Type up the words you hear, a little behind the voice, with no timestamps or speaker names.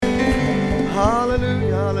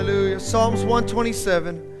Psalms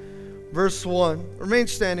 127, verse 1. Remain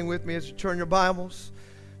standing with me as you turn your Bibles.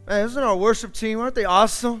 Man, isn't our worship team, aren't they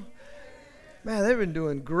awesome? Man, they've been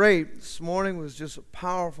doing great. This morning was just a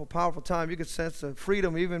powerful, powerful time. You could sense the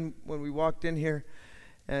freedom even when we walked in here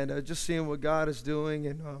and just seeing what God is doing.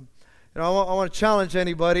 And I want to challenge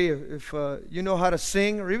anybody, if you know how to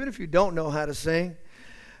sing, or even if you don't know how to sing,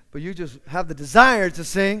 but you just have the desire to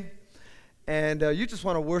sing, and you just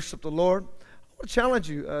want to worship the Lord, I want to challenge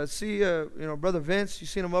you. See, Brother Vince, you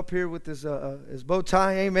seen him up here with his bow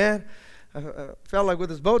tie, amen? I felt like with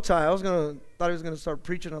his bow tie, thought he was gonna start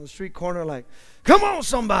preaching on the street corner, like, "Come on,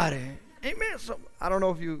 somebody, amen." I don't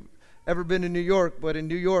know if you've ever been to New York, but in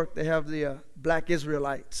New York they have the Black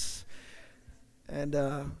Israelites, and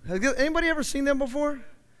has anybody ever seen them before?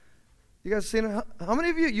 You guys seen them? How many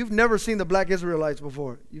of you've never seen the Black Israelites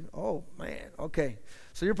before? Oh man, okay.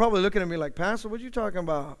 So you're probably looking at me like, "Pastor, what are you talking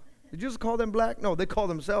about? Did you just call them black?" No, they call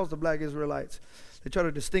themselves the Black Israelites. They try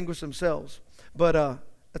to distinguish themselves, but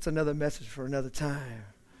that's another message for another time.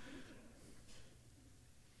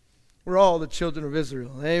 We're all the children of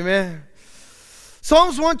Israel. Amen.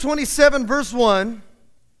 Psalms 127, verse 1.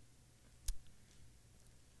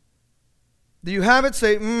 Do you have it?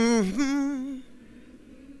 Say, mm-hmm.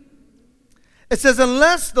 It says,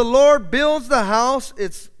 unless the Lord builds the house,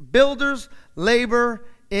 its builders labor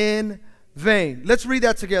in vain. Let's read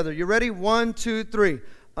that together. You ready? 1, 2, 3.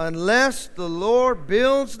 Unless the Lord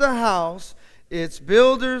builds the house, its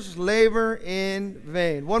builders labor in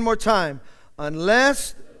vain. One more time.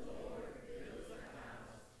 Unless the Lord builds the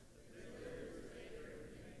house, the builders labor in vain.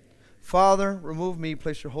 Father, remove me.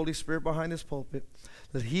 Place your Holy Spirit behind this pulpit.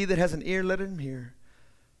 Let he that has an ear, let him hear.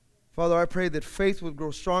 Father, I pray that faith would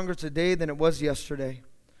grow stronger today than it was yesterday.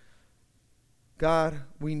 God,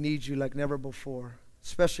 we need you like never before,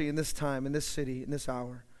 especially in this time, in this city, in this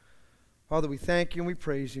hour. Father, we thank you and we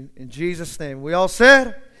praise you. In Jesus' name. We all said?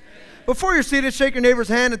 Amen. Before you're seated, shake your neighbor's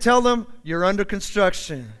hand and tell them you're under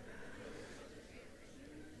construction.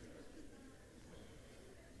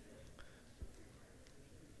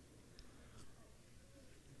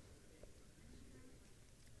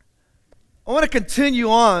 I want to continue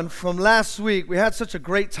on from last week. We had such a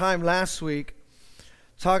great time last week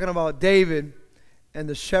talking about David and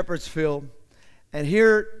the shepherd's field. And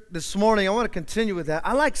here this morning, I want to continue with that.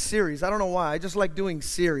 I like series. I don't know why. I just like doing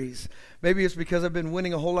series. Maybe it's because I've been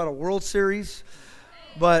winning a whole lot of World Series.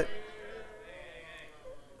 But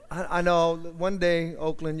I know one day,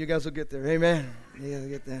 Oakland, you guys will get there. Amen. You guys will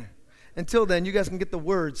get there. Until then, you guys can get the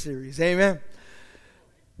Word series. Amen.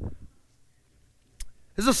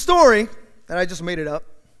 There's a story that I just made it up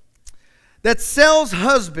that sells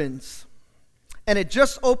husbands. And it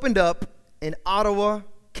just opened up in Ottawa,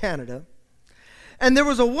 Canada. And there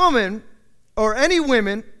was a woman, or any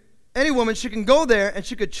woman, she can go there and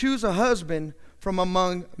she could choose a husband from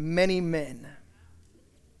among many men.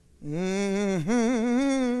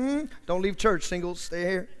 Mm-hmm. Don't leave church, singles. Stay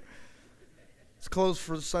here. It's closed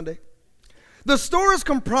for Sunday. The store is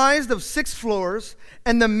comprised of 6 floors,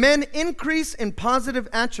 and the men increase in positive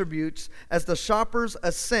attributes as the shoppers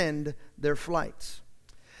ascend their flights.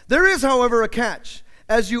 There is, however, a catch.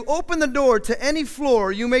 As you open the door to any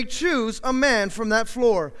floor, you may choose a man from that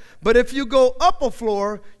floor. But if you go up a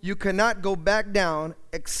floor, you cannot go back down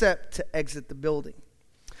except to exit the building.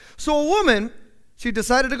 So a woman, she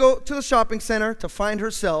decided to go to the shopping center to find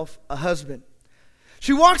herself a husband.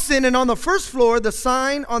 She walks in, and on the first floor, the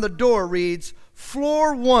sign on the door reads,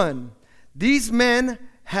 Floor 1, these men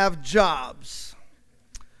have jobs.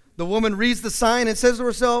 The woman reads the sign and says to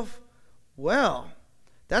herself, well,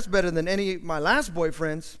 that's better than any of my last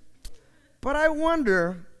boyfriends. But I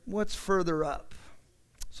wonder what's further up.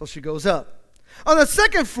 So she goes up. On the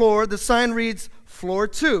second floor, the sign reads, Floor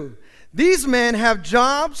 2. These men have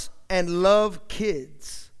jobs and love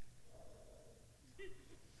kids.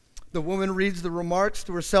 The woman reads the remarks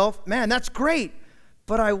to herself. Man, that's great.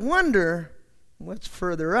 But I wonder what's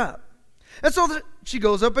further up. And so she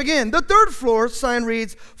goes up again. The third floor sign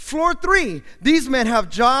reads, Floor 3. These men have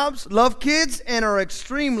jobs, love kids, and are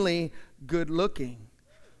extremely good looking.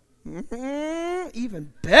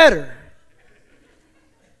 Even better.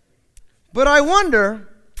 But I wonder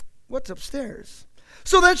what's upstairs.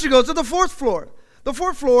 So then she goes to the fourth floor. The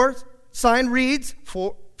fourth floor sign reads,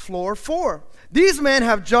 Floor 4. These men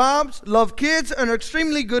have jobs, love kids, and are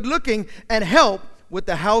extremely good looking and help with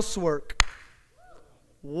the housework.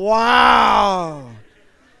 Wow.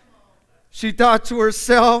 She thought to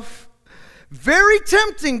herself, very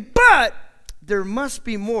tempting, but there must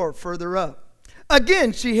be more further up.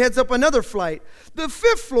 Again, she heads up another flight. The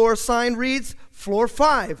fifth floor sign reads, Floor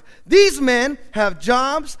 5. These men have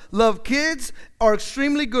jobs, love kids, are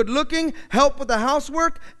extremely good looking, help with the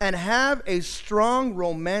housework, and have a strong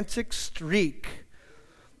romantic streak.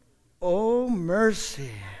 Oh, mercy.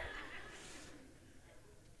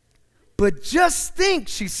 But just think,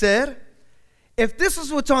 she said, if this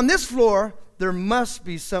is what's on this floor, there must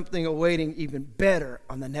be something awaiting even better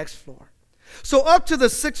on the next floor. So up to the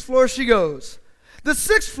 6th floor she goes. The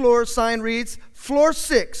 6th floor sign reads, Floor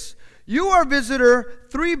 6. You are visitor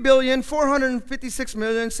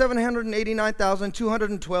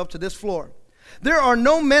 3,456,789,212 to this floor. There are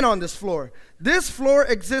no men on this floor. This floor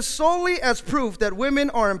exists solely as proof that women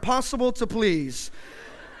are impossible to please.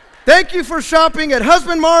 Thank you for shopping at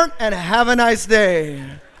Husband Mart and have a nice day.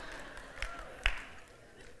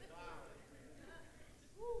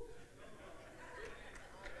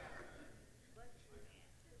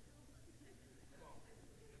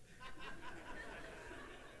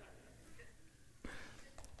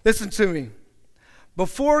 Listen to me.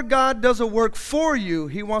 Before God does a work for you,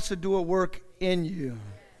 He wants to do a work in you.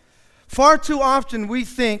 Far too often we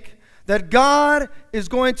think that God is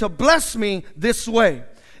going to bless me this way.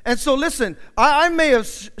 And so listen, I may have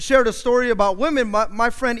shared a story about women, my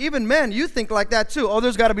friend, even men, you think like that too. Oh,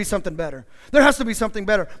 there's got to be something better. There has to be something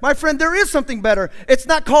better. My friend, there is something better. It's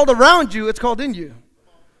not called around you, it's called in you.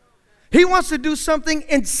 He wants to do something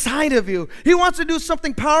inside of you. He wants to do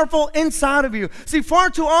something powerful inside of you. See, far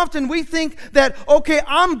too often we think that, okay,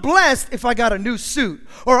 I'm blessed if I got a new suit,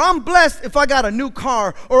 or I'm blessed if I got a new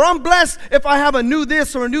car, or I'm blessed if I have a new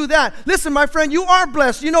this or a new that. Listen, my friend, you are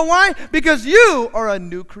blessed. You know why? Because you are a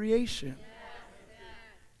new creation.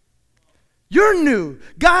 You're new.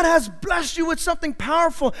 God has blessed you with something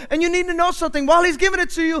powerful, and you need to know something. While He's giving it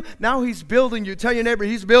to you, now He's building you. Tell your neighbor,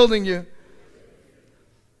 He's building you.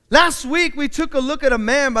 Last week, we took a look at a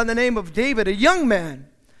man by the name of David, a young man.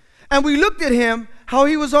 And we looked at him, how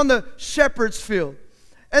he was on the shepherd's field.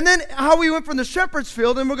 And then how he went from the shepherd's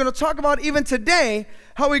field, and we're going to talk about even today,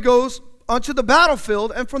 how he goes onto the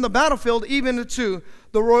battlefield, and from the battlefield even into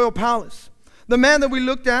the royal palace. The man that we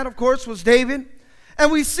looked at, of course, was David.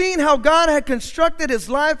 And we've seen how God had constructed his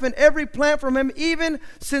life and every plan from him, even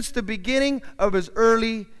since the beginning of his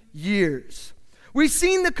early years. We've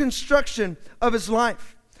seen the construction of his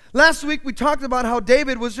life. Last week, we talked about how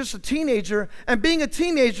David was just a teenager, and being a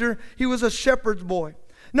teenager, he was a shepherd's boy.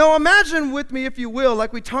 Now, imagine with me, if you will,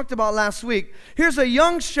 like we talked about last week. Here's a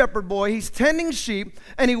young shepherd boy. He's tending sheep,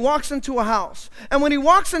 and he walks into a house. And when he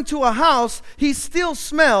walks into a house, he still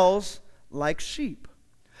smells like sheep.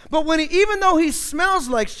 But even though he smells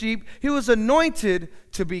like sheep, he was anointed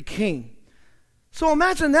to be king. So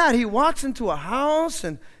imagine that. He walks into a house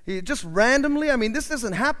and he just randomly, this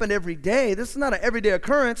doesn't happen every day. This is not an everyday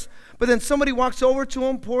occurrence. But then somebody walks over to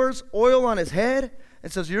him, pours oil on his head,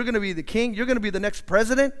 and says, you're going to be the king. You're going to be the next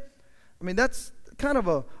president. That's kind of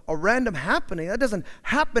a random happening. That doesn't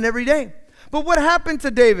happen every day. But what happened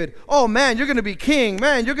to David? Oh, man, you're going to be king.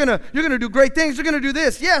 Man, you're going to do great things. You're going to do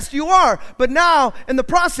this. Yes, you are. But now, in the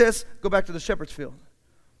process, go back to the shepherd's field.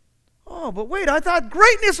 Oh, but wait, I thought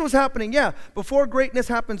greatness was happening. Yeah, before greatness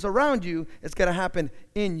happens around you, it's got to happen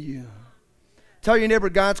in you. Tell your neighbor,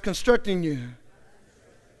 God's constructing you.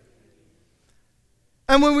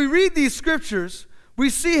 And when we read these scriptures, we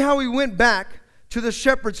see how he went back to the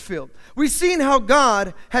shepherd's field. We've seen how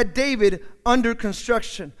God had David under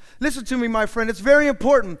construction. Listen to me, my friend, it's very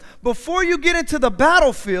important. Before you get into the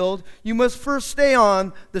battlefield, you must first stay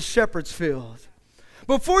on the shepherd's field.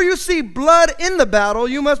 Before you see blood in the battle,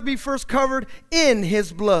 you must be first covered in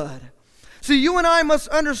his blood. See, you and I must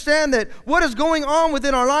understand that what is going on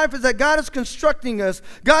within our life is that God is constructing us.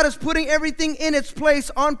 God is putting everything in its place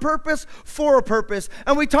on purpose, for a purpose.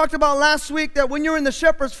 And we talked about last week that when you're in the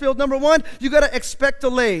shepherd's field, number one, you got to expect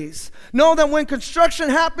delays. Know that when construction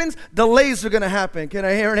happens, delays are going to happen. Can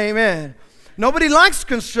I hear an amen? Nobody likes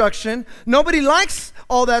construction. Nobody likes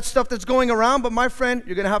all that stuff that's going around. But my friend,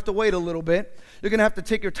 you're going to have to wait a little bit. You're going to have to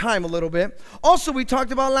take your time a little bit. Also, we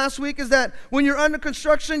talked about last week is that when you're under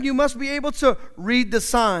construction, you must be able to read the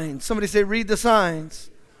signs. Somebody say, read the signs.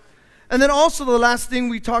 And then also the last thing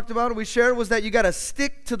we talked about, we shared, was that you got to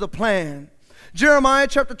stick to the plan. Jeremiah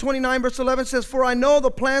chapter 29, verse 11 says, for I know the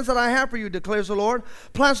plans that I have for you, declares the Lord,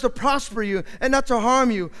 plans to prosper you and not to harm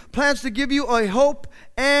you, plans to give you a hope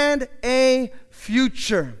and a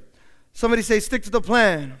future. Somebody say, stick to the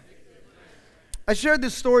plan. I shared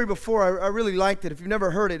this story before. I really liked it. If you've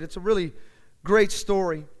never heard it, it's a really great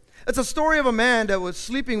story. It's a story of a man that was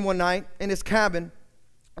sleeping one night in his cabin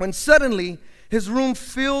when suddenly his room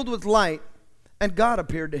filled with light and God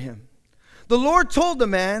appeared to him. The Lord told the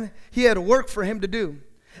man he had work for him to do,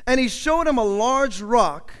 and he showed him a large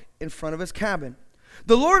rock in front of his cabin.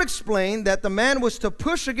 The Lord explained that the man was to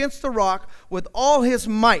push against the rock with all his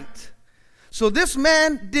might. So this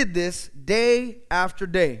man did this day after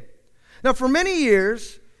day. Now for many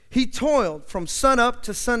years, he toiled from sunup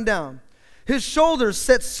to sundown, his shoulders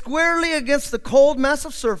set squarely against the cold,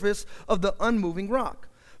 massive surface of the unmoving rock,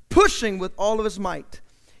 pushing with all of his might.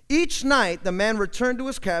 Each night, the man returned to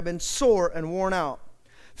his cabin sore and worn out,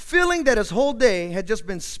 feeling that his whole day had just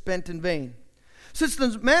been spent in vain. Since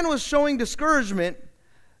the man was showing discouragement,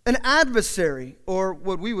 an adversary, or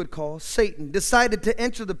what we would call Satan, decided to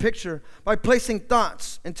enter the picture by placing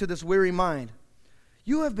thoughts into this weary mind.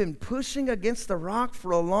 You have been pushing against the rock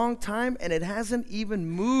for a long time, and it hasn't even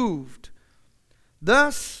moved.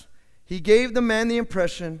 Thus, he gave the man the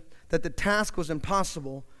impression that the task was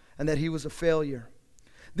impossible and that he was a failure.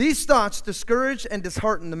 These thoughts discouraged and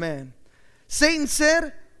disheartened the man. Satan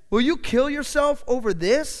said, will you kill yourself over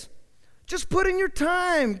this? Just put in your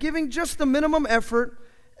time, giving just the minimum effort,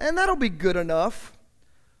 and that'll be good enough.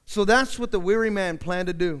 So that's what the weary man planned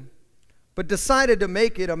to do, but decided to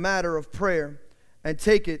make it a matter of prayer and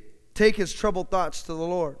take his troubled thoughts to the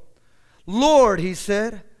Lord. Lord, he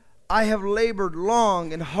said, I have labored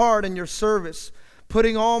long and hard in your service,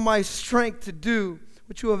 putting all my strength to do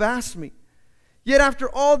what you have asked me. Yet after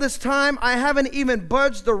all this time, I haven't even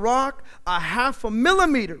budged the rock a half a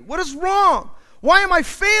millimeter. What is wrong? Why am I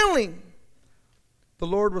failing? The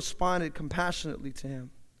Lord responded compassionately to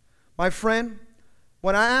him. My friend,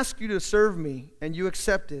 when I asked you to serve me and you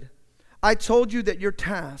accepted, I told you that your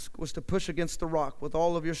task was to push against the rock with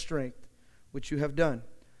all of your strength, which you have done.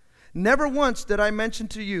 Never once did I mention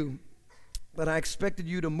to you that I expected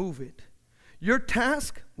you to move it. Your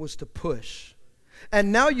task was to push.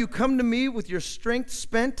 And now you come to me with your strength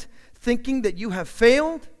spent, thinking that you have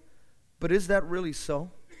failed? But is that really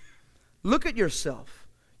so? Look at yourself.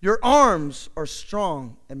 Your arms are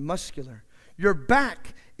strong and muscular. Your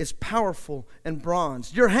back is powerful and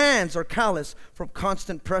bronzed. Your hands are callous from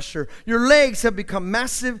constant pressure. Your legs have become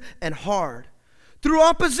massive and hard. Through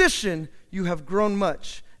opposition, you have grown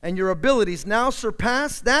much, and your abilities now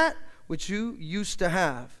surpass that which you used to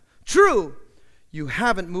have. True, you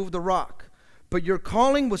haven't moved the rock, but your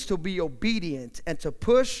calling was to be obedient and to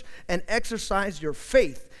push and exercise your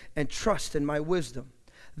faith and trust in my wisdom.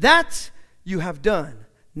 That you have done.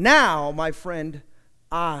 Now, my friend,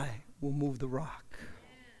 I will move the rock.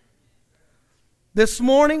 This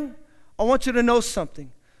morning, I want you to know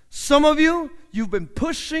something. Some of you, you've been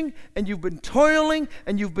pushing and you've been toiling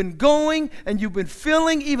and you've been going and you've been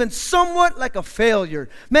feeling even somewhat like a failure.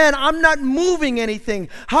 Man, I'm not moving anything.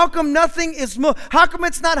 How come nothing is how come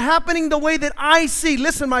it's not happening the way that I see?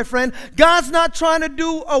 Listen, my friend, God's not trying to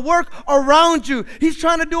do a work around you. He's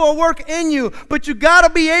trying to do a work in you, but you got to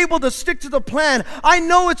be able to stick to the plan. I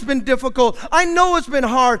know it's been difficult. I know it's been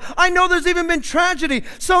hard. I know there's even been tragedy.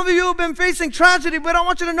 Some of you have been facing tragedy, but I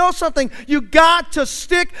want you to know something. You got to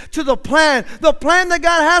stick to the plan. The plan that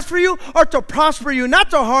God has for you are to prosper you,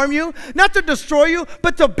 not to harm you, not to destroy you,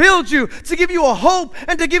 but to build you, to give you a hope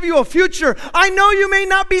and to give you a future. I know you may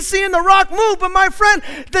not be seeing the rock move, but my friend,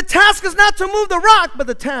 the task is not to move the rock, but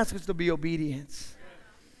the task is to be obedient.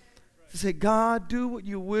 To say, God, do what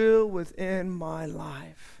you will within my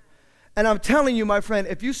life. And I'm telling you, my friend,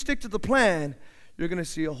 if you stick to the plan, you're going to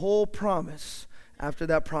see a whole promise after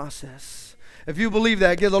that process. If you believe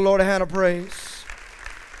that, give the Lord a hand of praise.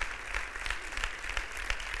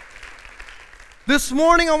 This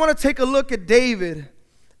morning, I want to take a look at David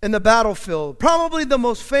in the battlefield, probably the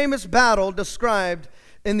most famous battle described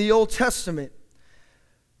in the Old Testament.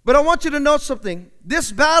 But I want you to know something.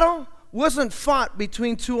 This battle wasn't fought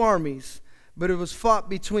between two armies, but it was fought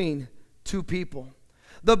between two people.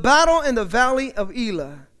 The battle in the valley of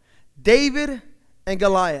Elah, David and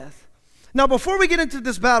Goliath. Now, before we get into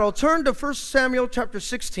this battle, turn to 1 Samuel chapter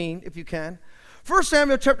 16, if you can. 1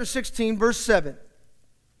 Samuel chapter 16, verse 7.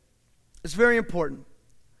 It's very important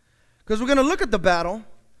because we're going to look at the battle,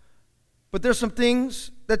 but there's some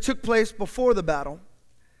things that took place before the battle.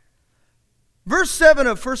 Verse 7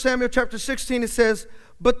 of 1 Samuel chapter 16, it says,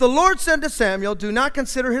 But the Lord said to Samuel, Do not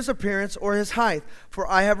consider his appearance or his height, for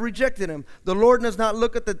I have rejected him. The Lord does not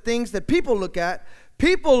look at the things that people look at.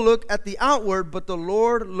 People look at the outward, but the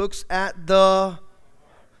Lord looks at the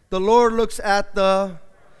Lord looks at the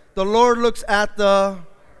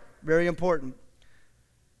very important.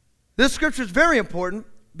 This scripture is very important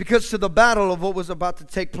because to the battle of what was about to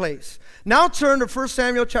take place. Now turn to 1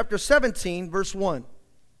 Samuel chapter 17, verse 1.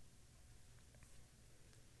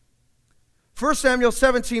 1 Samuel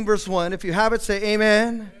 17, verse 1. If you have it, say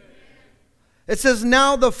amen. Amen. It says,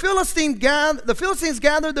 Now the Philistines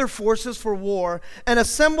gathered their forces for war and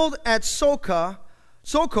assembled at Socoh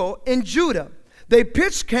Soko in Judah. They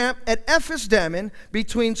pitched camp at Ephes Dammim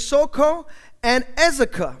between Soko and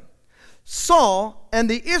Ezekah. Saul and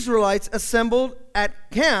the Israelites assembled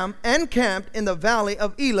at camp and camped in the valley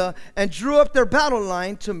of Elah and drew up their battle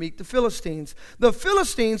line to meet the Philistines. The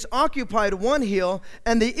Philistines occupied one hill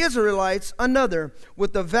and the Israelites another,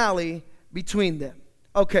 with the valley between them.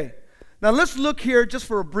 Okay, now let's look here just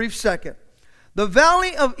for a brief second. The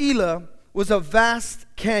valley of Elah was a vast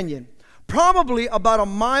canyon, probably about a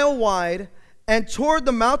mile wide, and toward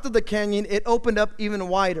the mouth of the canyon it opened up even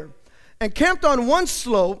wider. And camped on one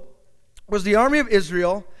slope was the army of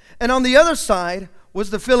Israel, and on the other side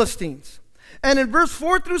was the Philistines. And in verse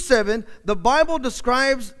 4 through 7, the Bible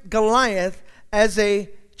describes Goliath as a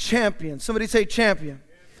champion. Somebody say champion.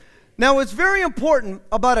 Now, it's very important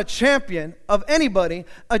about a champion of anybody.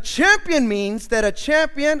 A champion means that a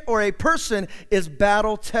champion or a person is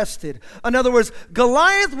battle tested. In other words,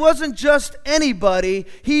 Goliath wasn't just anybody.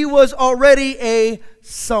 He was already a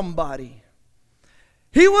somebody.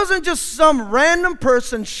 He wasn't just some random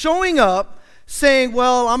person showing up saying,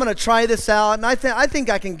 well, I'm going to try this out, and I think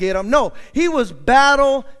I can get him. No, he was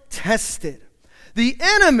battle tested. The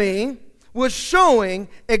enemy was showing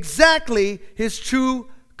exactly his true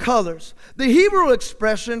colors. The Hebrew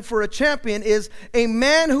expression for a champion is a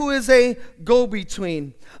man who is a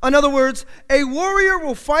go-between. In other words, a warrior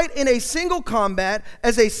will fight in a single combat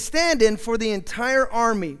as a stand-in for the entire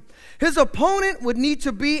army. His opponent would need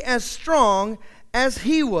to be as strong as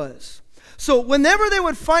he was. So whenever they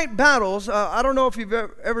would fight battles, I don't know if you've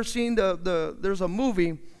ever seen there's a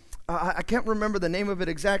movie, I can't remember the name of it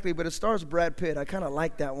exactly, but it stars Brad Pitt. I kind of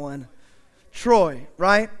like that one. Troy,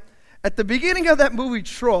 right? At the beginning of that movie,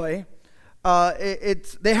 Troy,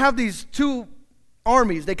 they have these two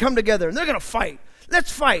armies. They come together and they're going to fight.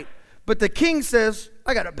 Let's fight. But the king says,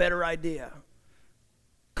 I got a better idea.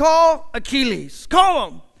 Call Achilles. Call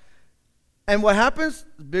him. And what happens?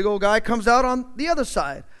 The big old guy comes out on the other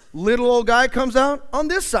side. Little old guy comes out on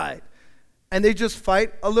this side. And they just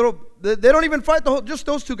fight a little. They don't even fight the whole, just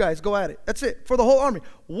those two guys go at it. That's it, for the whole army.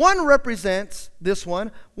 One represents this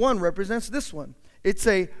one represents this one. It's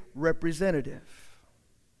a representative.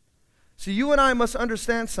 See, you and I must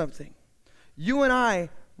understand something. You and I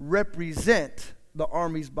represent the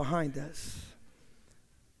armies behind us.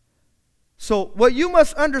 So what you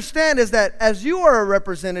must understand is that as you are a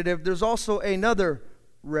representative, there's also another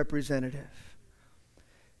representative.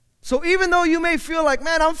 So even though you may feel like,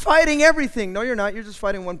 man, I'm fighting everything. No, you're not. You're just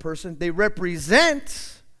fighting one person. They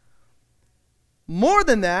represent more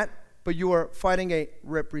than that, but you are fighting a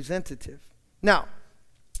representative. Now,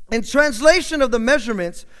 in translation of the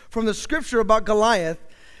measurements from the scripture about Goliath,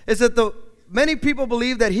 is that many people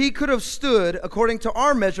believe that he could have stood, according to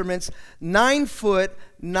our measurements, 9 foot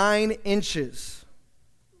 9 inches.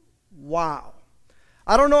 Wow.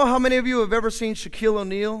 I don't know how many of you have ever seen Shaquille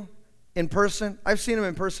O'Neal in person. I've seen him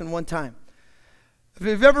in person one time. If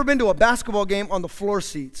you've ever been to a basketball game on the floor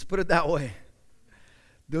seats, put it that way.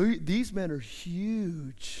 These men are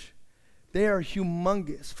huge. They are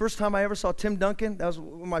humongous. First time I ever saw Tim Duncan, that was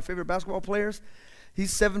one of my favorite basketball players.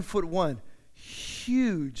 He's 7'1".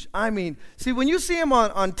 Huge. I mean, see, when you see him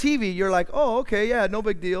on TV, you're like, oh, okay, yeah, no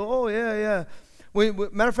big deal. Oh, yeah.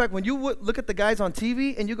 Matter of fact, when you look at the guys on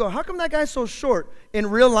TV and you go, how come that guy's so short? In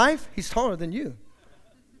real life, he's taller than you.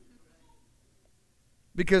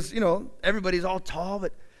 Because, everybody's all tall,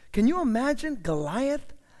 but can you imagine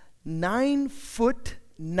Goliath, 9 foot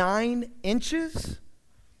 9 inches?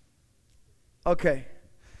 Okay.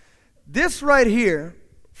 This right here,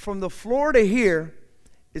 from the floor to here,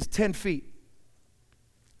 is 10 feet.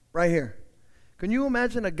 Right here. Can you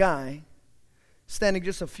imagine a guy standing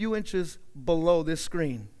just a few inches below this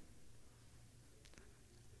screen?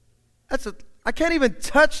 I can't even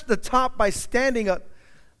touch the top by standing up.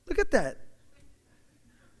 Look at that.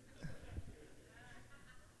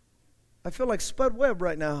 I feel like Spud Webb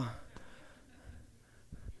right now.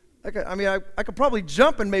 I could probably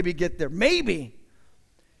jump and maybe get there. Maybe.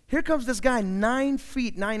 Here comes this guy, 9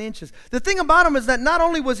 feet, 9 inches. The thing about him is that not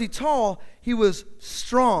only was he tall, he was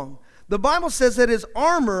strong. The Bible says that his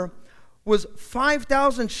armor was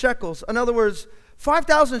 5,000 shekels. In other words,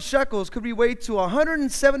 5,000 shekels could be weighed to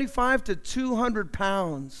 175 to 200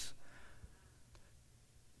 pounds.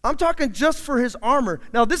 I'm talking just for his armor.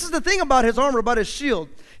 Now, this is the thing about his armor, about his shield.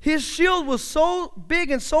 His shield was so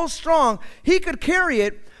big and so strong, he could carry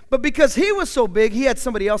it, but because he was so big, he had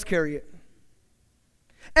somebody else carry it.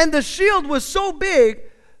 And the shield was so big,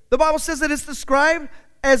 the Bible says that it's described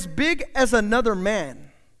as big as another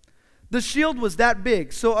man. The shield was that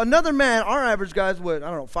big. So another man, our average guy's what,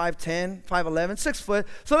 5'10", 5'11", 6 foot.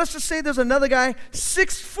 So let's just say there's another guy,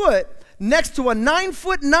 6 foot. next to a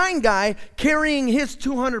 9'9" guy carrying his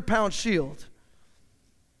 200-pound shield.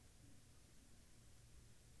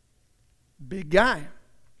 Big guy.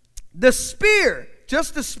 The spear,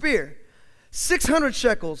 just the spear, 600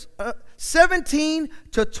 shekels, 17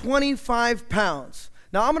 to 25 pounds.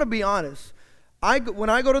 Now, I'm going to be honest. When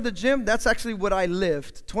I go to the gym, that's actually what I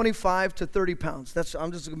lift, 25 to 30 pounds.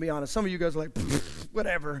 I'm just going to be honest. Some of you guys are like,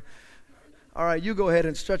 whatever. All right, you go ahead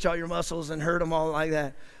and stretch out your muscles and hurt them all like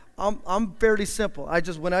that. I'm fairly simple.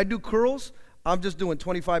 When I do curls, I'm just doing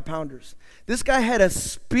 25-pounders. This guy had a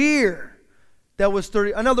spear that was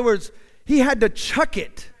 30. In other words, he had to chuck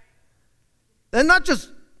it. And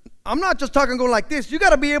I'm not just talking going like this. You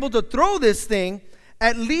got to be able to throw this thing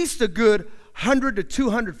at least a good 100 to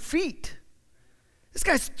 200 feet. This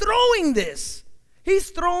guy's throwing this.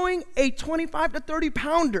 He's throwing a 25 to 30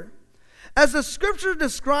 pounder. As the scripture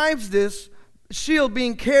describes this shield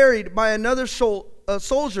being carried by another soldier, a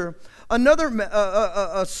soldier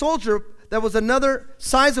that was another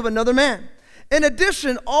size of another man. In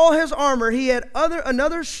addition, all his armor, he had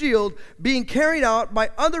another shield being carried out by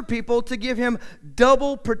other people to give him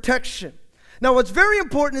double protection. Now, what's very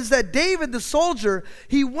important is that David, the soldier,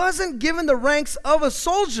 he wasn't given the ranks of a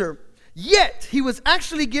soldier, yet he was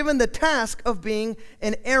actually given the task of being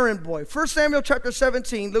an errand boy. 1 Samuel chapter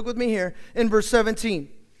 17, look with me here in verse 17.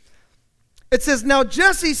 It says, "Now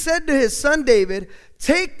Jesse said to his son David,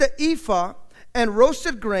 take the ephah and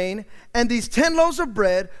roasted grain and these 10 loaves of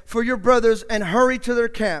bread for your brothers and hurry to their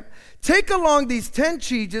camp. Take along these 10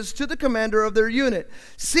 cheeses to the commander of their unit.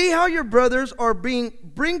 See how your brothers are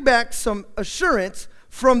bring back some assurance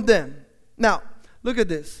from them." Now, look at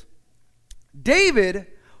this. David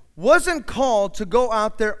wasn't called to go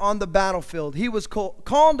out there on the battlefield. He was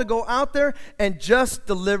called to go out there and just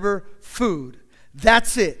deliver food.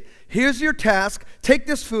 That's it. Here's your task. Take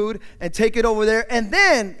this food and take it over there. And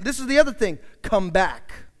then, this is the other thing, come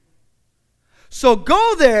back. So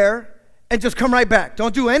go there and just come right back.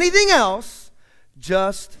 Don't do anything else.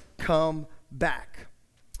 Just come back.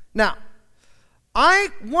 Now, I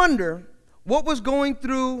wonder what was going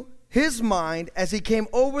through his mind as he came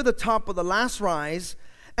over the top of the last rise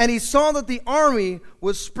and he saw that the army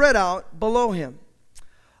was spread out below him.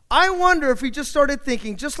 I wonder if he just started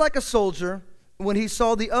thinking just like a soldier when he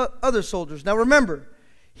saw the other soldiers. Now remember,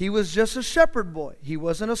 he was just a shepherd boy. He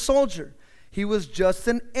wasn't a soldier. He was just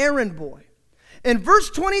an errand boy. In verse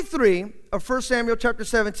 23 of 1 Samuel chapter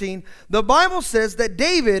 17, the Bible says that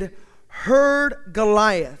David heard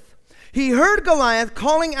Goliath. He heard Goliath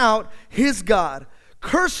calling out his God,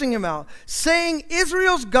 cursing him out, saying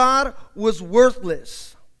Israel's God was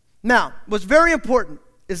worthless. Now, what's very important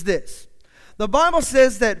is this. The Bible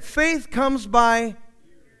says that faith comes by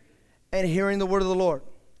and hearing the word of the Lord.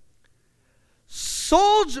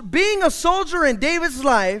 Being a soldier in David's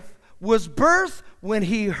life was birthed when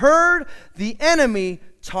he heard the enemy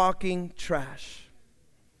talking trash.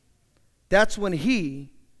 That's when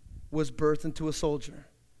he was birthed into a soldier.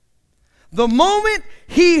 The moment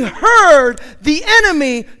he heard the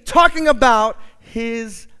enemy talking about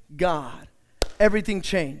his God, everything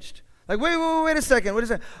changed. Like, wait a second. What is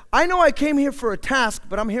that? I know I came here for a task,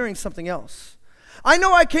 but I'm hearing something else. I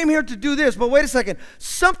know I came here to do this, but wait a second.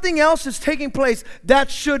 Something else is taking place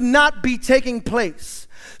that should not be taking place.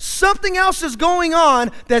 Something else is going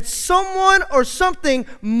on that someone or something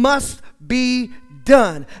must be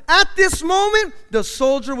done. At this moment, the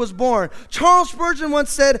soldier was born. Charles Spurgeon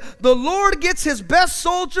once said, "The Lord gets his best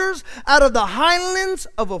soldiers out of the highlands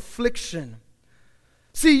of affliction."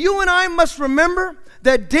 See, you and I must remember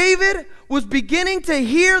that David was beginning to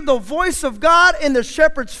hear the voice of God in the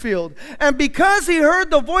shepherd's field. And because he heard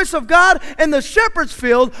the voice of God in the shepherd's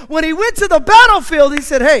field, when he went to the battlefield, he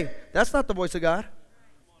said, "Hey, that's not the voice of God."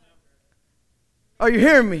 Are you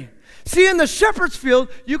hearing me? See, in the shepherd's field,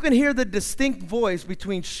 you can hear the distinct voice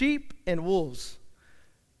between sheep and wolves.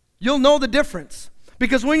 You'll know the difference.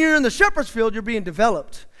 Because when you're in the shepherd's field, you're being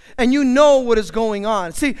developed. And you know what is going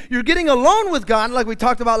on. See, you're getting alone with God, like we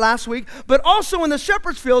talked about last week, but also in the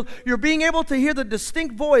shepherd's field, you're being able to hear the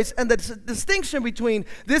distinct voice and the distinction between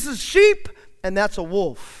this is sheep and that's a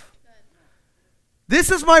wolf.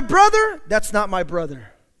 This is my brother, that's not my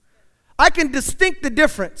brother. I can distinct the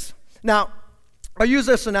difference. Now, I use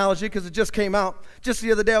this analogy because it just came out. Just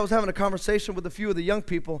the other day, I was having a conversation with a few of the young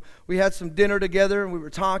people. We had some dinner together, and we were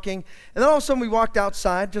talking. And then all of a sudden, we walked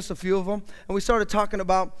outside, just a few of them, and we started talking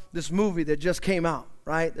about this movie that just came out,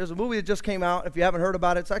 right? There's a movie that just came out. If you haven't heard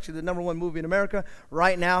about it, it's actually the #1 movie in America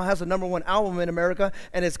right now. It has the #1 album in America,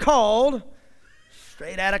 and it's called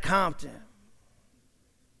Straight Outta Compton.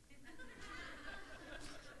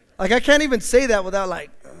 Like, I can't even say that without,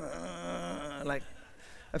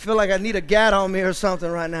 I feel like I need a gat on me or something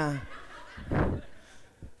right now.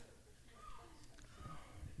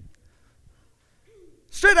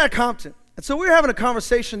 Straight out of Compton. And so we were having a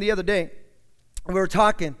conversation the other day, and we were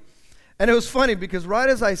talking. And it was funny because right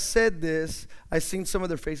as I said this, I seen some of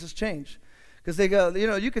their faces change. Because they go,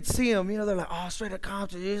 you could see them, they're like, oh, Straight Outta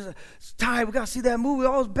Compton, it's tight, we got to see that movie,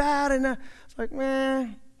 oh, it's bad. And it's like,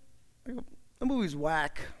 man, the movie's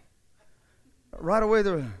whack. Right away,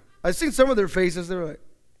 I seen some of their faces, they were like,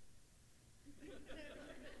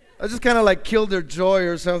 I just kind of like killed their joy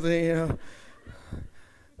or something,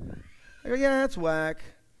 I go, yeah, that's whack.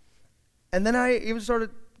 And then I even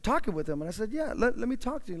started talking with them, and I said, yeah, let me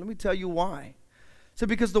talk to you, let me tell you why. So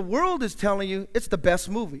because the world is telling you it's the best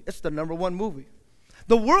movie. It's the number one movie.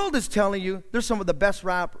 The world is telling you they're some of the best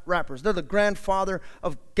rappers. They're the grandfather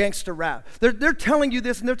of gangster rap. They're telling you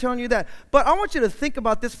this and they're telling you that. But I want you to think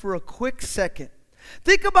about this for a quick second.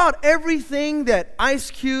 Think about everything that Ice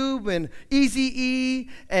Cube and Eazy-E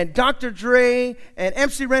and Dr. Dre and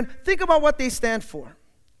MC Ren, think about what they stand for.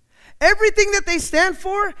 Everything that they stand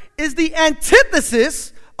for is the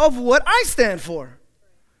antithesis of what I stand for.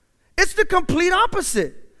 It's the complete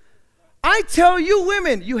opposite. I tell you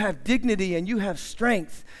women, you have dignity and you have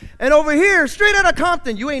strength. And over here, Straight Outta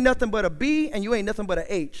Compton, you ain't nothing but a B and you ain't nothing but an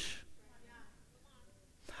H.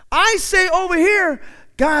 I say over here,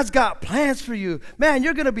 God's got plans for you. Man,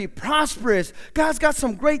 you're going to be prosperous. God's got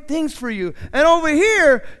some great things for you. And over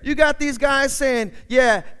here, you got these guys saying,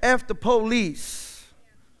 yeah, F the police.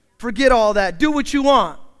 Forget all that. Do what you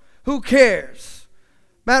want. Who cares?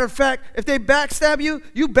 Matter of fact, if they backstab you,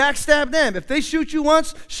 you backstab them. If they shoot you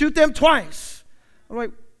once, shoot them twice. I'm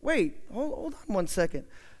like, wait, hold on one second.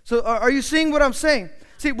 So are you seeing what I'm saying?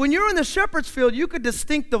 See, when you're in the shepherd's field, you could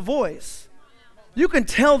distinct the voice. You can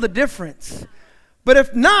tell the difference. But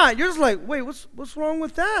if not, you're just like, wait, what's wrong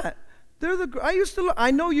with that?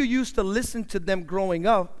 I know you used to listen to them growing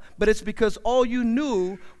up, but it's because all you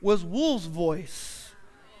knew was Wolf's voice.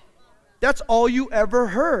 That's all you ever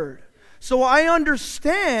heard. So I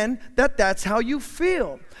understand that that's how you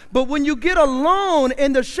feel. But when you get alone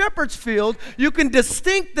in the shepherd's field, you can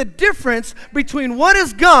distinct the difference between what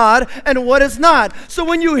is God and what is not. So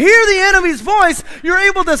when you hear the enemy's voice, you're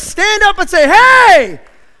able to stand up and say, hey,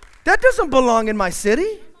 that doesn't belong in my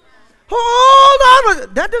city. Hold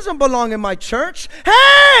on, that doesn't belong in my church.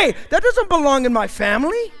 Hey, that doesn't belong in my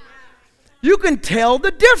family. You can tell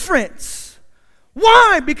the difference.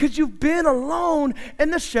 Why? Because you've been alone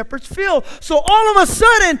in the shepherd's field. So all of a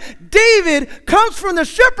sudden, David comes from the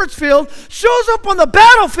shepherd's field, shows up on the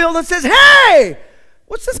battlefield and says, hey,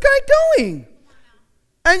 what's this guy doing?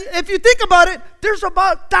 And if you think about it, there's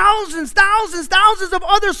about thousands of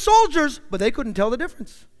other soldiers, but they couldn't tell the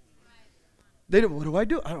difference. They didn't, what do I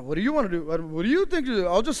do? What do you want to do? What do you think to do?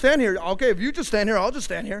 I'll just stand here. Okay, if you just stand here, I'll just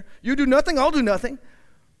stand here. You do nothing, I'll do nothing.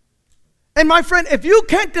 And my friend, if you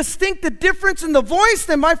can't distinct the difference in the voice,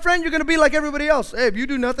 then my friend, you're going to be like everybody else. Hey, if you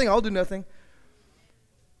do nothing, I'll do nothing.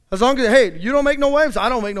 As long as, hey, you don't make no waves, I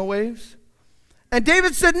don't make no waves. And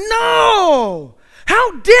David said, no.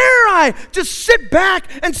 How dare I just sit back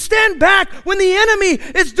and stand back when the enemy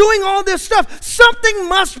is doing all this stuff? Something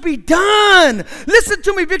must be done. Listen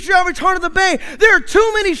to me, Victory Outreach Heart of the Bay. There are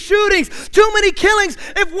too many shootings, too many killings.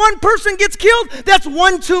 If one person gets killed, that's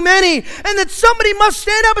one too many. And then somebody must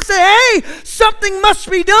stand up and say, hey, something must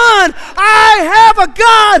be done. I have a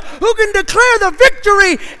God who can declare the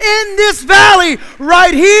victory in this valley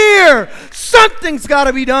right here. Something's got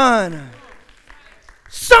to be done.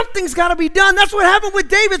 Something's got to be done. That's what happened with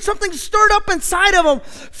David. Something stirred up inside of him.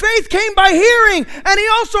 Faith came by hearing, and he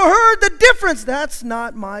also heard the difference. That's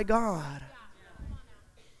not my God.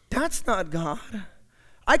 That's not God.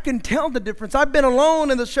 I can tell the difference. I've been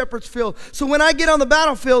alone in the shepherd's field. So when I get on the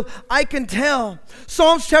battlefield, I can tell.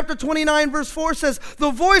 Psalms chapter 29 verse 4 says,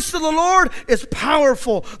 the voice of the Lord is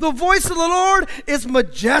powerful. The voice of the Lord is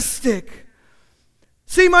majestic.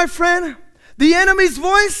 See, my friend, the enemy's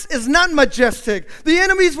voice is not majestic. The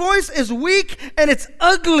enemy's voice is weak and it's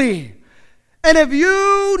ugly. And if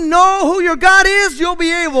you know who your God is, you'll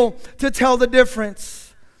be able to tell the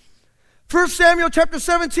difference. 1 Samuel chapter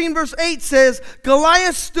 17 verse 8 says,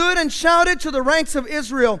 Goliath stood and shouted to the ranks of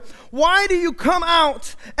Israel, why do you come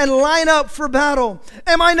out and line up for battle?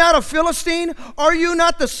 Am I not a Philistine? Are you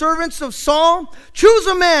not the servants of Saul? Choose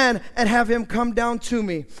a man and have him come down to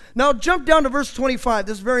me. Now jump down to verse 25.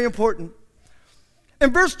 This is very important.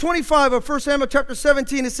 In verse 25 of 1 Samuel chapter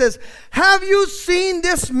 17, it says, have you seen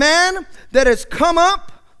this man that has come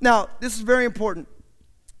up? Now, this is very important.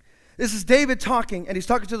 This is David talking, and he's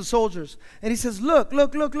talking to the soldiers. And he says, look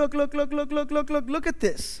at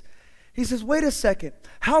this. He says, wait a second.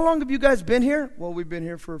 How long have you guys been here? Well, we've been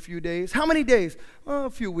here for a few days. How many days? A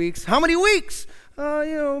few weeks. How many weeks?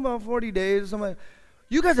 About 40 days. I'm like,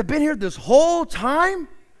 you guys have been here this whole time?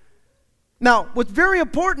 Now, what's very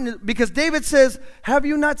important, because David says, have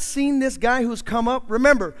you not seen this guy who's come up?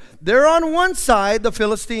 Remember, they're on one side, the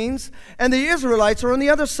Philistines, and the Israelites are on the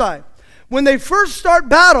other side. When they first start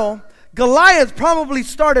battle, Goliath probably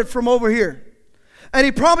started from over here. And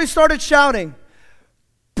he probably started shouting,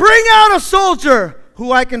 bring out a soldier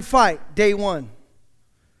who I can fight. Day one.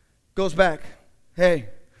 Goes back. Hey,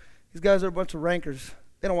 these guys are a bunch of rankers.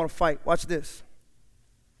 They don't want to fight. Watch this.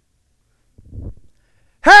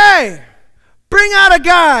 Hey, bring out a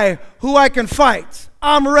guy who I can fight.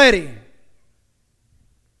 I'm ready.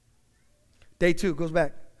 Day two. Goes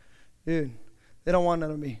back. Dude, they don't want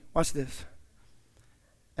none of me. Watch this.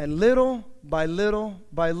 And little by little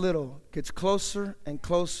by little gets closer and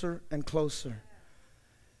closer and closer.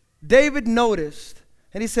 David noticed,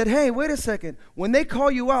 and he said, hey, wait a second. When they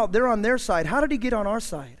call you out, they're on their side. How did he get on our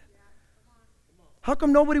side? How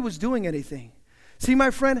come nobody was doing anything? See,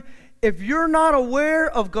 my friend, if you're not aware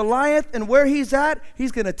of Goliath and where he's at,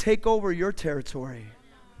 he's going to take over your territory.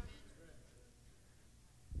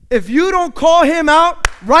 If you don't call him out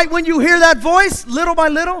right when you hear that voice, little by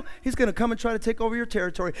little, he's going to come and try to take over your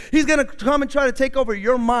territory. He's going to come and try to take over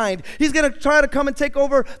your mind. He's going to try to come and take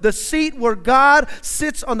over the seat where God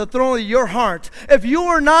sits on the throne of your heart. If you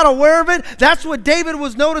are not aware of it, that's what David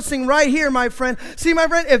was noticing right here, my friend. See, my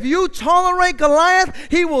friend, if you tolerate Goliath,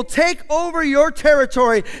 he will take over your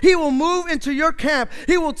territory. He will move into your camp.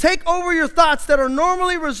 He will take over your thoughts that are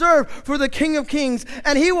normally reserved for the King of Kings,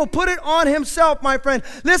 and he will put it on himself, my friend.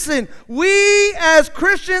 Listen, we as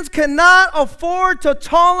Christians cannot afford to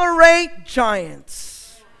tolerate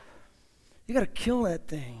giants. You got to kill that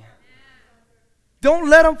thing. Don't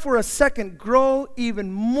let him for a second grow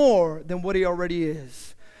even more than what he already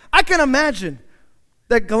is. I can imagine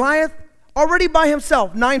that Goliath, already by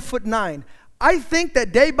himself, 9'9". I think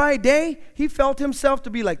that day by day, he felt himself to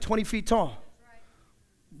be like 20 feet tall.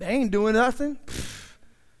 They ain't doing nothing.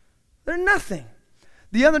 They're nothing.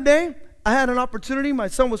 The other day, I had an opportunity. My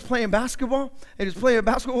son was playing basketball, and he was playing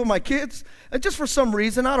basketball with my kids. And just for some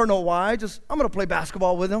reason, I don't know why, I'm going to play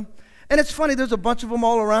basketball with him. And it's funny, there's a bunch of them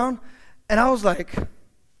all around. And I was like, and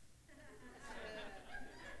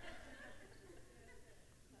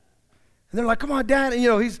they're like, come on, Dad.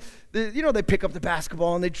 And, they pick up the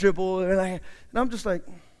basketball and they dribble. And I'm just like,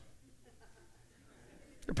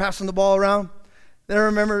 they're passing the ball around. Then I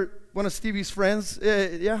remember one of Stevie's friends,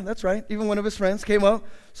 yeah, that's right, even one of his friends came up,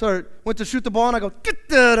 went to shoot the ball, and I go, get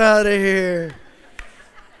that out of here.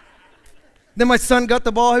 Then my son got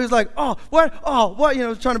the ball. He was like, oh, what,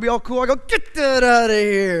 trying to be all cool. I go, get that out of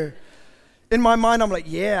here. In my mind, I'm like,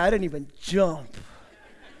 yeah, I didn't even jump.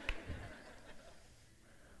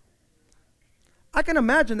 I can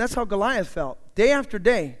imagine that's how Goliath felt, day after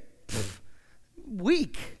day.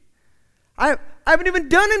 Weak. I haven't even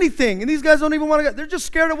done anything, and these guys don't even want to go. They're just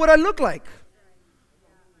scared of what I look like.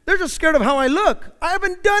 They're just scared of how I look. I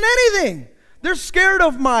haven't done anything. They're scared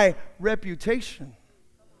of my reputation.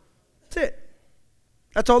 That's it.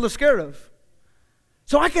 That's all they're scared of.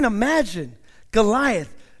 So I can imagine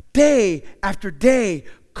Goliath, day after day,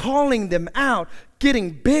 calling them out, getting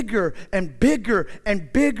bigger and bigger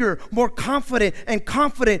and bigger, more confident and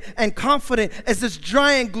confident and confident as this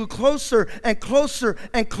giant grew closer and closer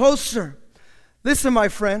and closer. Listen, my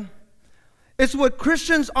friend, it's what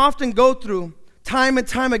Christians often go through time and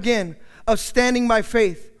time again of standing by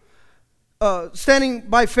faith. In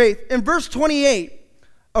verse 28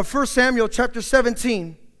 of 1 Samuel chapter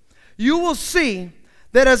 17, you will see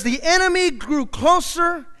that as the enemy grew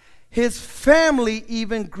closer, his family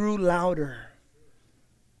even grew louder.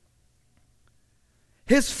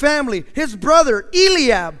 His family, his brother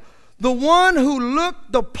Eliab, the one who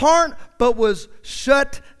looked the part but was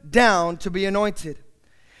shut down to be anointed.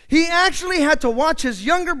 He actually had to watch his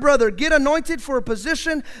younger brother get anointed for a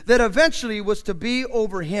position that eventually was to be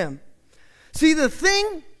over him. See, the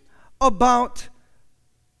thing about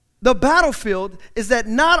the battlefield is that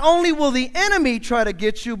not only will the enemy try to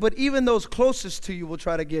get you, but even those closest to you will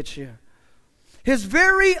try to get you. His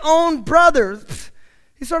very own brother,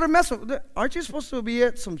 he started messing with, aren't you supposed to be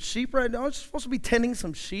at some sheep right now? Aren't you supposed to be tending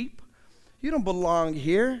some sheep? You don't belong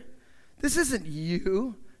here. This isn't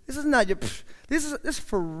you. This is not your, this is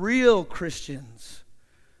for real Christians.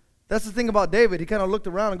 That's the thing about David. He kind of looked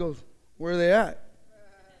around and goes, where are they at?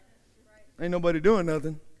 Ain't nobody doing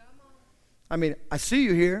nothing. I mean, I see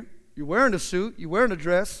you here. You're wearing a suit. You're wearing a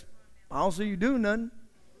dress. I don't see you doing nothing.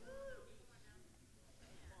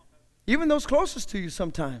 Even those closest to you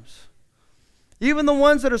sometimes. Even the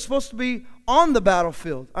ones that are supposed to be on the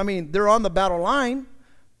battlefield. I mean, they're on the battle line,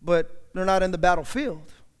 but they're not in the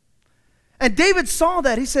battlefield. And David saw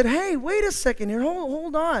that. He said, hey, wait a second here.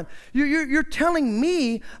 Hold on. You're telling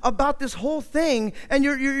me about this whole thing, and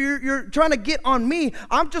you're trying to get on me.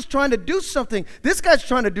 I'm just trying to do something. This guy's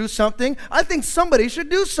trying to do something. I think somebody should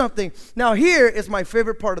do something. Now, here is my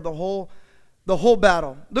favorite part of the whole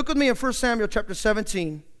battle. Look with me in 1 Samuel chapter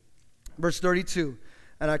 17, verse 32.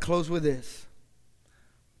 And I close with this.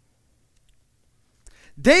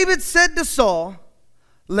 David said to Saul,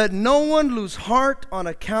 let no one lose heart on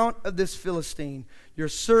account of this Philistine. Your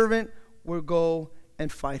servant will go and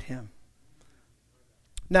fight him.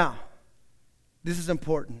 Now, this is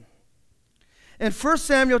important. In 1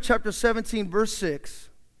 Samuel chapter 17, verse 6,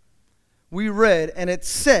 we read, and it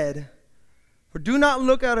said, for do not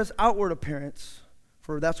look at his outward appearance,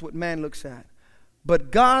 for that's what man looks at.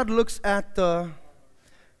 But God looks at the...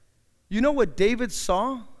 You know what David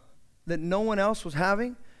saw that no one else was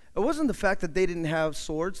having? It wasn't the fact that they didn't have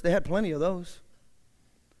swords. They had plenty of those.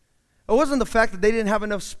 It wasn't the fact that they didn't have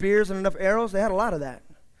enough spears and enough arrows. They had a lot of that.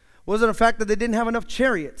 It wasn't the fact that they didn't have enough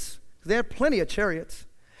chariots. They had plenty of chariots.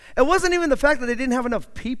 It wasn't even the fact that they didn't have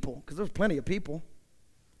enough people, because there was plenty of people.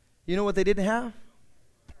 You know what they didn't have?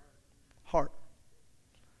 Heart.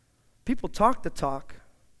 People talk the talk.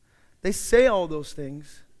 They say all those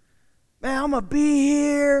things. Man, I'm going to be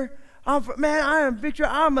here. I am Victor.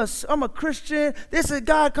 I'm a Christian. This is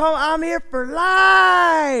God called. I'm here for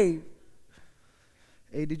life.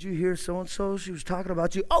 Hey, did you hear so-and-so? She was talking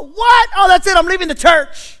about you. Oh, what? Oh, that's it. I'm leaving the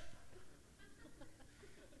church.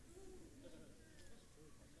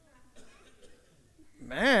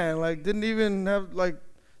 Man, didn't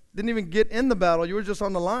even get in the battle. You were just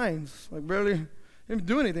on the lines. Barely didn't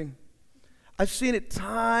do anything. I've seen it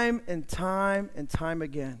time and time and time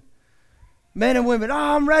again. Men and women,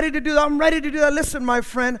 I'm ready to do that. I'm ready to do that. Listen, my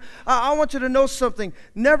friend, I want you to know something.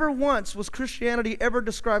 Never once was Christianity ever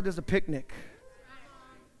described as a picnic.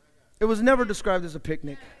 It was never described as a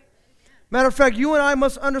picnic. Matter of fact, you and I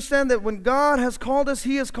must understand that when God has called us,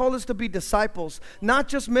 He has called us to be disciples, not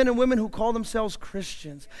just men and women who call themselves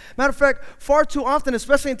Christians. Matter of fact, far too often,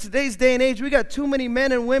 especially in today's day and age, we got too many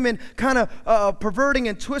men and women kind of perverting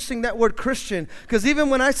and twisting that word Christian. Because even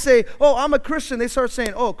when I say, oh, I'm a Christian, they start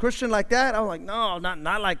saying, oh, Christian like that? I'm like, no,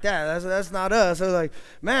 not like that. That's not us. They're like,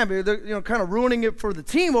 man, they're kind of ruining it for the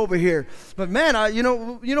team over here. But man, you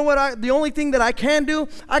know what? The only thing that I can do,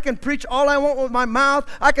 I can preach all I want with my mouth.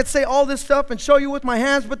 I could say all this stuff and show you with my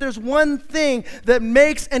hands, but there's one thing that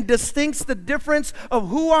makes and distincts the difference of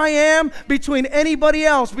who I am between anybody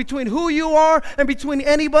else, between who you are and between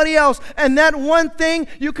anybody else. And that one thing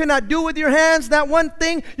you cannot do with your hands, that one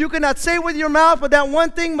thing you cannot say with your mouth, but that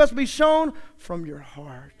one thing must be shown from your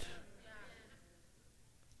heart.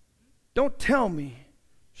 Don't tell me,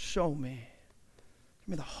 show me. Give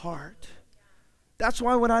me the heart. That's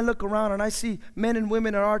why when I look around and I see men and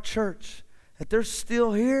women in our church, that they're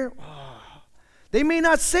still here, they may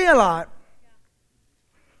not say a lot.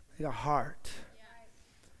 They got heart.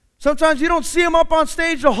 Sometimes you don't see them up on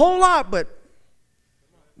stage a whole lot, but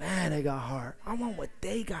man, they got heart. I want what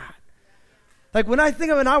they got. Like when I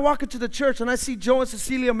think of it, and I walk into the church and I see Joe and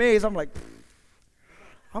Cecilia Mays, I'm like,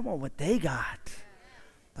 I want what they got.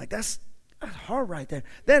 Like that's hard right there.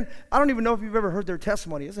 Then I don't even know if you've ever heard their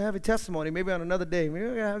testimony. It's a heavy testimony. Maybe on another day.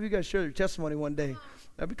 Maybe I'll have you guys share your testimony one day.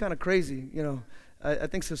 That'd be kind of crazy, you know. I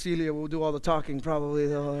think Cecilia will do all the talking probably,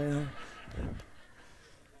 though. You know.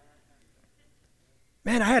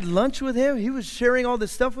 Man, I had lunch with him. He was sharing all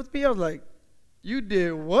this stuff with me. I was like, you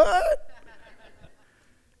did what?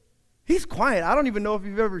 He's quiet. I don't even know if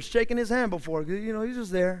you've ever shaken his hand before. You know, he's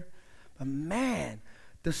just there. But man,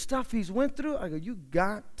 the stuff he's went through, I go, you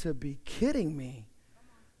got to be kidding me.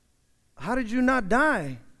 How did you not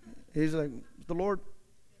die? He's like, the Lord.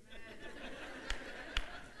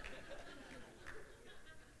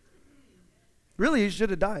 Really, he should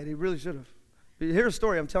have died. He really should have. Here's a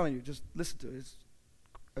story I'm telling you. Just listen to it. It's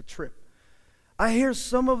a trip. I hear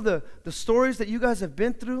some of the stories that you guys have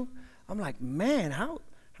been through. I'm like, man, how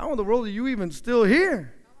in the world are you even still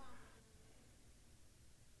here?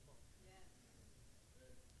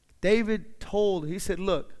 David he said,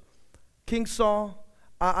 look, King Saul,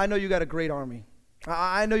 I know you got a great army.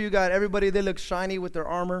 I know you got everybody, they look shiny with their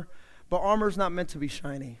armor, but armor's not meant to be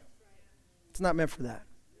shiny. It's not meant for that.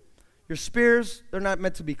 Your spears, they're not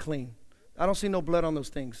meant to be clean. I don't see no blood on those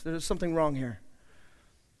things. There's something wrong here.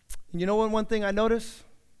 And you know what? One thing I notice?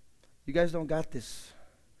 You guys don't got this.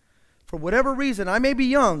 For whatever reason, I may be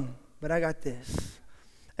young, but I got this.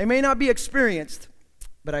 I may not be experienced,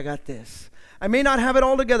 but I got this. I may not have it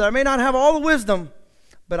all together. I may not have all the wisdom,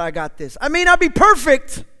 but I got this. I may not be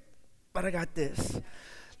perfect, but I got this.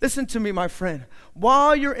 Listen to me, my friend.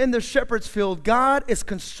 While you're in the shepherd's field, God is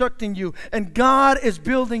constructing you and God is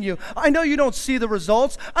building you. I know you don't see the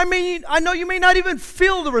results. I know you may not even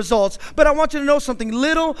feel the results, but I want you to know something.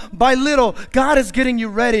 Little by little, God is getting you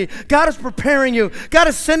ready. God is preparing you. God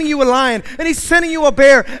is sending you a lion and He's sending you a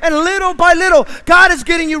bear. And little by little, God is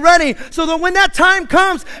getting you ready so that when that time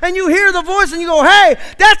comes and you hear the voice and you go, hey,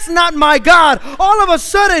 that's not my God. All of a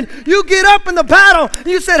sudden, you get up in the battle and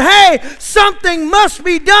you said, hey, something must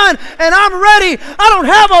be done. And I'm ready. I don't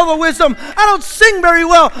have all the wisdom. I don't sing very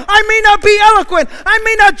well. I may not be eloquent. I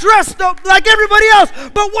may not dress like everybody else.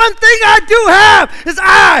 But one thing I do have is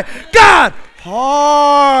I got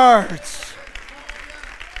hearts.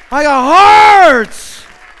 I got hearts.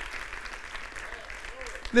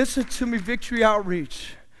 Listen to me, Victory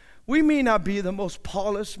Outreach. We may not be the most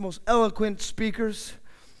polished, most eloquent speakers.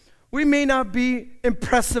 We may not be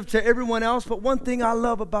impressive to everyone else, but one thing I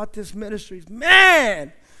love about this ministry is,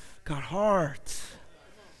 man, got heart.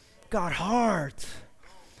 Got heart.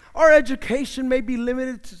 Our education may be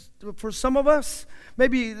limited for some of us.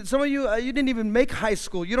 Maybe some of you, you didn't even make high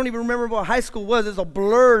school. You don't even remember what high school was. It's a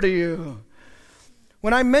blur to you.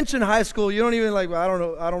 When I mention high school, you don't even I don't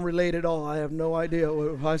know, I don't relate at all. I have no idea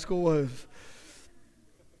what high school was.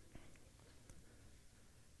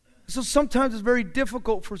 So sometimes it's very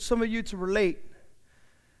difficult for some of you to relate.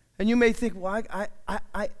 And you may think, well,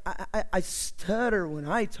 I stutter when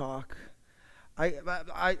I talk.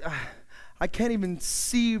 I can't even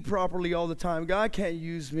see properly all the time. God can't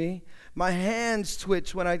use me. My hands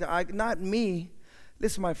twitch when not me.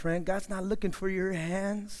 Listen, my friend, God's not looking for your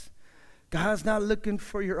hands. God's not looking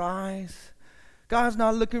for your eyes. God's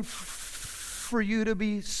not looking for you to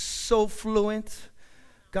be so fluent.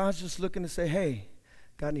 God's just looking to say, hey,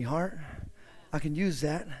 got any heart? I can use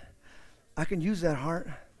that. I can use that heart.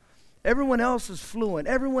 Everyone else is fluent.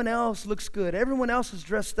 Everyone else looks good. Everyone else is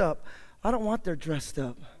dressed up. I don't want their dressed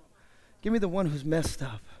up. Give me the one who's messed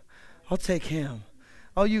up. I'll take him.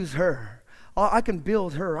 I'll use her. I can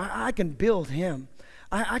build her. I can build him.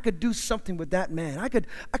 I could do something with that man. I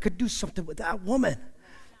could do something with that woman.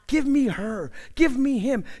 Give me her. Give me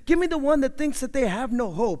him. Give me the one that thinks that they have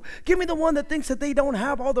no hope. Give me the one that thinks that they don't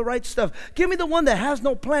have all the right stuff. Give me the one that has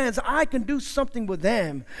no plans. I can do something with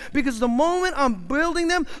them. Because the moment I'm building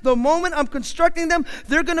them, the moment I'm constructing them,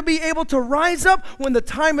 they're going to be able to rise up when the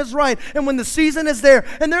time is right and when the season is there.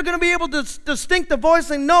 And they're going to be able to distinct the voice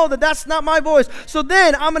and know that that's not my voice. So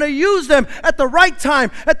then I'm going to use them at the right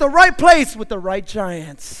time, at the right place, with the right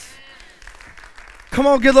giants. Come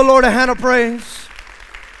on, give the Lord a hand of praise.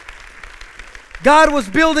 God was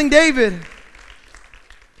building David.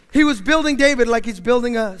 He was building David like He's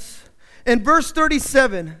building us. In verse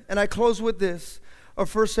 37, and I close with this,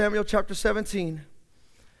 of 1 Samuel chapter 17,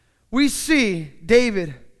 we see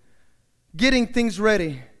David getting things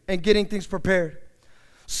ready and getting things prepared.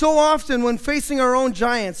 So often when facing our own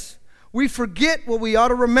giants, we forget what we ought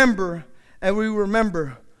to remember, and we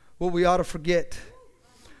remember what we ought to forget.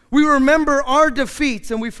 We remember our defeats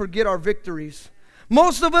and we forget our victories.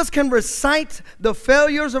 Most of us can recite the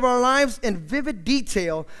failures of our lives in vivid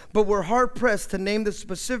detail, but we're hard-pressed to name the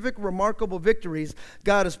specific remarkable victories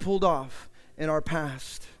God has pulled off in our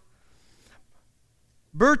past.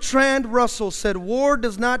 Bertrand Russell said, war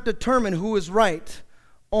does not determine who is right,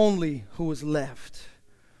 only who is left.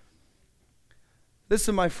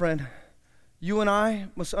 Listen, my friend, you and I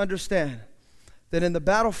must understand that in the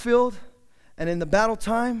battlefield and in the battle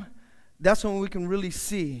time, that's when we can really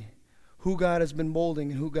see who God has been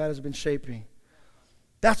molding and who God has been shaping.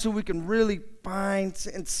 That's when we can really find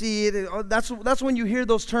and see it. That's when you hear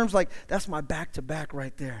those terms like, that's my back-to-back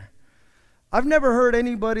right there. I've never heard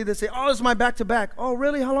anybody that say, oh, this is my back-to-back. Oh,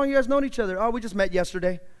 really? How long you guys known each other? Oh, we just met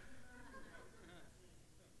yesterday.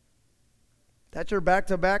 That's your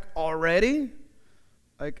back-to-back already?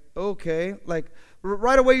 Like, okay. Like,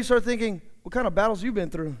 right away you start thinking, what kind of battles you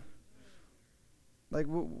been through? Like,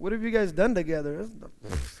 what have you guys done together?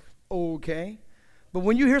 Okay. But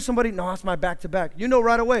when you hear somebody, no, that's my back-to-back, you know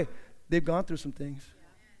right away, they've gone through some things.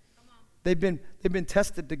 They've been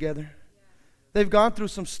tested together. They've gone through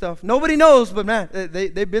some stuff. Nobody knows, but man,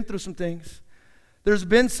 they've been through some things. There's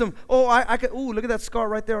been some, look at that scar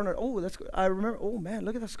right there on her. Oh, I remember, oh man,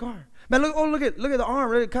 look at that scar. Man, look at the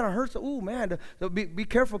arm. It kind of hurts. Oh man, be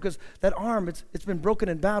careful because that arm, it's been broken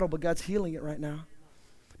in battle, but God's healing it right now.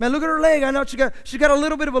 Man, look at her leg. I know she got a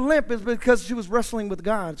little bit of a limp. It's because she was wrestling with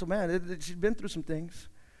God. So, man, she's been through some things.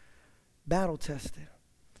 Battle tested.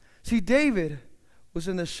 See, David was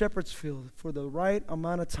in the shepherd's field for the right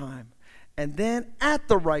amount of time. And then at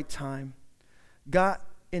the right time, got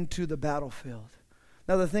into the battlefield.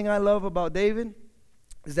 Now, the thing I love about David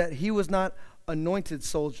is that he was not anointed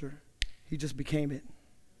soldier. He just became it.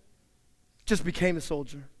 Just became a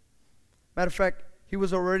soldier. Matter of fact, he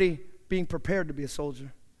was already being prepared to be a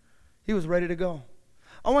soldier. He was ready to go.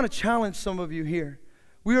 I want to challenge some of you here.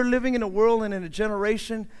 We are living in a world and in a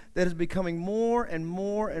generation that is becoming more and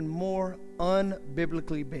more and more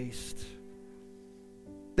unbiblically based.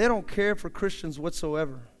 They don't care for Christians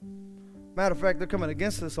whatsoever. Matter of fact, they're coming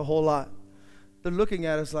against us a whole lot. They're looking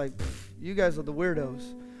at us like, you guys are the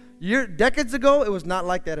weirdos. Decades ago, it was not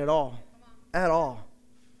like that at all. At all.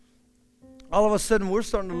 All of a sudden, we're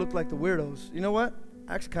starting to look like the weirdos. You know what?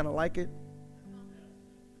 I actually kind of like it.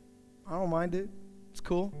 I don't mind it. It's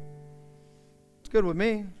cool. It's good with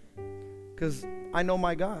me because I know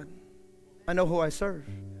my God. I know who I serve.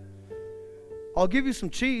 I'll give you some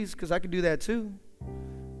cheese because I could do that too.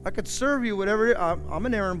 I could serve you whatever. I'm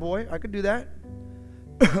an errand boy. I could do that.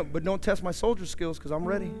 But don't test my soldier skills because I'm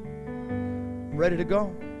ready. I'm ready to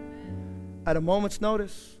go. At a moment's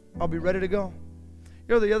notice, I'll be ready to go.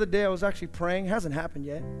 You know, the other day I was actually praying. It hasn't happened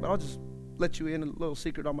yet, but I'll just let you in a little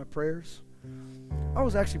secret on my prayers. I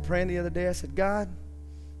was actually praying the other day. I said, God,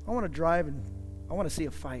 I want to drive and I want to see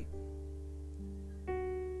a fight.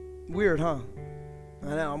 Weird, huh? I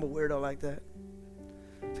know, I'm a weirdo like that.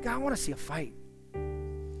 I said, God, I want to see a fight.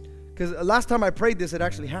 Because last time I prayed this, it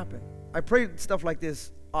actually happened. I prayed stuff like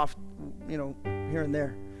this off, here and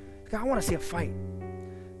there. God, I want to see a fight.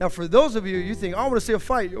 Now, for those of you, you think, I want to see a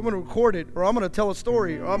fight. I'm going to record it, or I'm going to tell a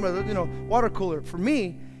story, or I'm going to, water cooler. For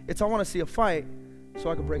me, it's I want to see a fight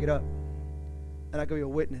so I can break it up. And I can be a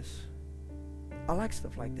witness. I like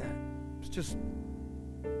stuff like that. It's just,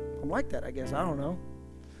 I'm like that, I guess. I don't know.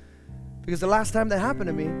 Because the last time that happened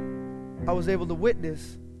to me, I was able to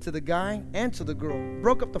witness to the guy and to the girl.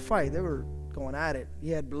 Broke up the fight. They were going at it. He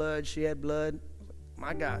had blood. She had blood.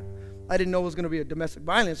 My God. I didn't know it was going to be a domestic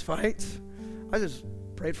violence fight. I just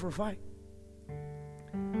prayed for a fight.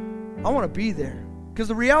 I want to be there. Because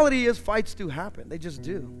the reality is fights do happen. They just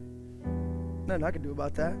do. Nothing I can do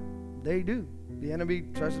about that. They do. The enemy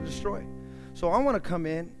tries to destroy. So I want to come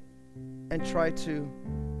in and try to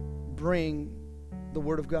bring the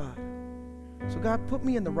word of God. So God, put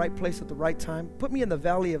me in the right place at the right time. Put me in the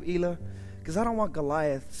valley of Elah, because I don't want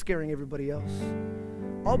Goliath scaring everybody else.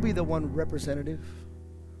 I'll be the one representative.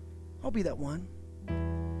 I'll be that one.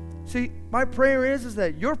 See, my prayer is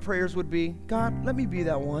that your prayers would be, God, let me be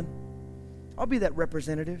that one. I'll be that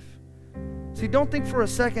representative. See, don't think for a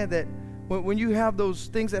second that when you have those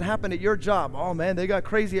things that happen at your job, oh man, they got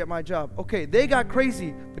crazy at my job. Okay, they got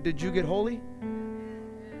crazy, but did you get holy?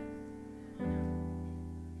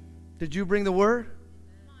 Did you bring the word?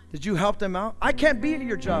 Did you help them out? I can't be at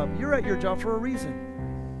your job. You're at your job for a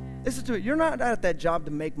reason. Listen to it. You're not at that job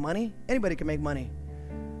to make money. Anybody can make money.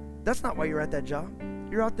 That's not why you're at that job.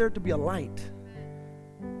 You're out there to be a light.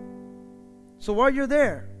 So while you're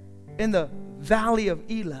there in the valley of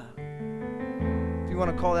Elah, if you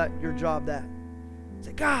want to call that your job that,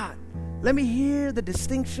 say, God, let me hear the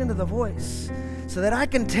distinction of the voice so that I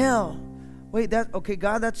can tell, wait, okay,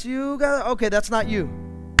 God, that's you? God, okay, that's not you.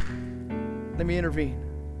 Let me intervene.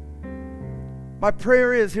 My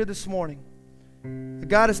prayer is here this morning that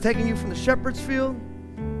God is taking you from the shepherd's field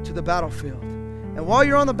to the battlefield. And while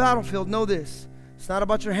you're on the battlefield, know this. It's not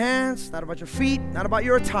about your hands, it's not about your feet, not about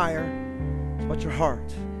your attire. It's about your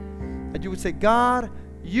heart. That you would say, God,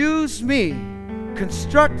 use me,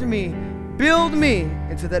 construct me, build me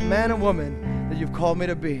into that man and woman that you've called me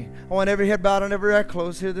to be. I want every head bowed and every eye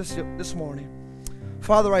closed here this morning.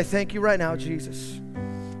 Father, I thank you right now, Jesus,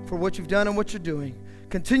 for what you've done and what you're doing.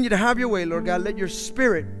 Continue to have your way, Lord God. Let your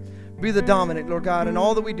spirit be the dominant, Lord God, in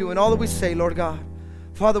all that we do and all that we say, Lord God.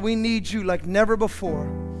 Father, we need you like never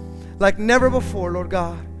before. Like never before, Lord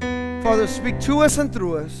God. Father, speak to us and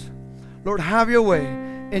through us. Lord, have your way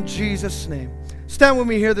in Jesus' name. Stand with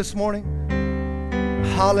me here this morning.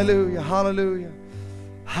 Hallelujah, hallelujah,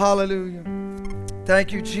 hallelujah.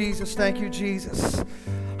 Thank you, Jesus. Thank you, Jesus.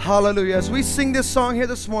 Hallelujah. As we sing this song here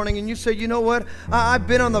this morning and you say, you know what, I've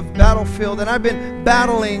been on the battlefield and I've been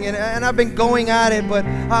battling and I've been going at it, but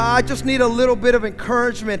I just need a little bit of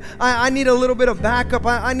encouragement. I need a little bit of backup.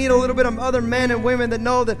 I need a little bit of other men and women that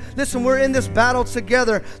know that, listen, we're in this battle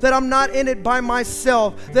together, that I'm not in it by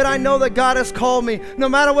myself, that I know that God has called me. No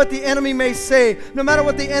matter what the enemy may say, no matter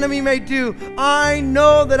what the enemy may do, I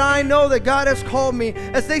know that God has called me.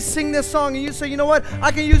 As they sing this song and you say, you know what, I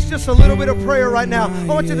can use just a little bit of prayer right now. I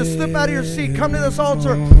want you to slip out of your seat, come to this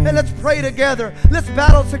altar, and let's pray together. Let's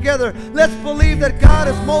battle together. Let's believe that God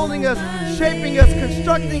is molding us, shaping us,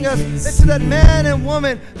 constructing us into that man and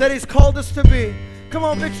woman that He's called us to be. Come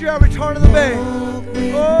on, Victory Outreach, Heart of the Bay.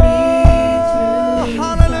 Oh,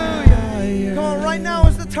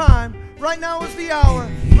 Right now is the hour.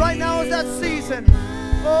 Right now is that season.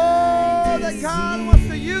 Oh, that God wants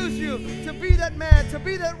to use you to be that man, to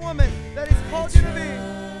be that woman that He's called you to be.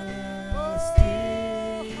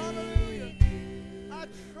 Oh, hallelujah. I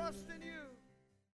trust in you.